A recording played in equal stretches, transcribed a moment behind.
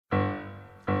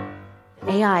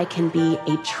AI can be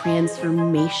a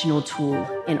transformational tool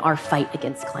in our fight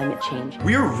against climate change.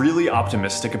 We are really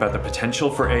optimistic about the potential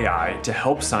for AI to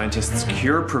help scientists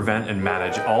cure, prevent, and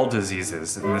manage all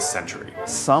diseases in this century.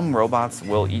 Some robots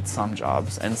will eat some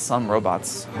jobs, and some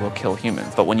robots will kill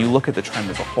humans. But when you look at the trend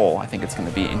as a whole, I think it's going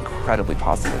to be incredibly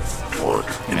positive for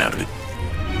humanity.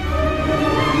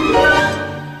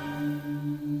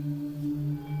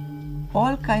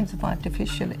 All kinds of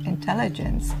artificial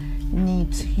intelligence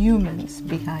needs humans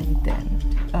behind them,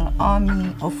 an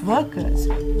army of workers.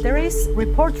 There is a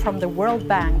report from the World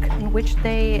Bank in which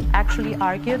they actually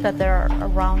argue that there are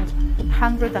around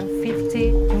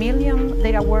 150 million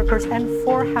data workers and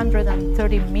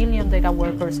 430 million data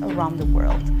workers around the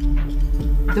world.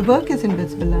 The work is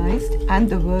invisibilized and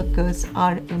the workers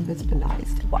are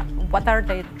invisibilized. What are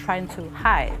they trying to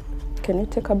hide? Can you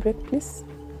take a break, please?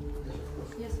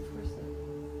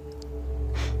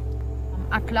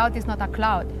 A cloud is not a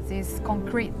cloud, it's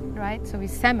concrete, right? So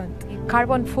it's cement.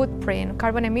 Carbon footprint,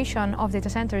 carbon emission of data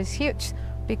center is huge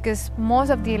because most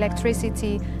of the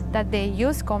electricity that they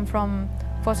use come from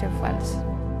fossil fuels.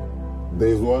 There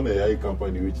is one AI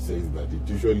company which says that it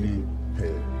usually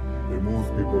removes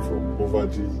people from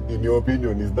poverty. In your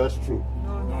opinion, is that true?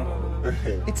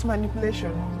 No. It's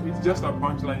manipulation. It's just a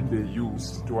punchline they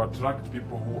use to attract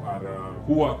people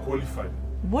who are qualified.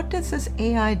 What is this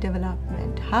AI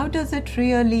development? How does it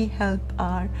really help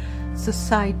our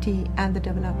society and the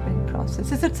development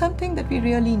process? Is it something that we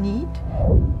really need?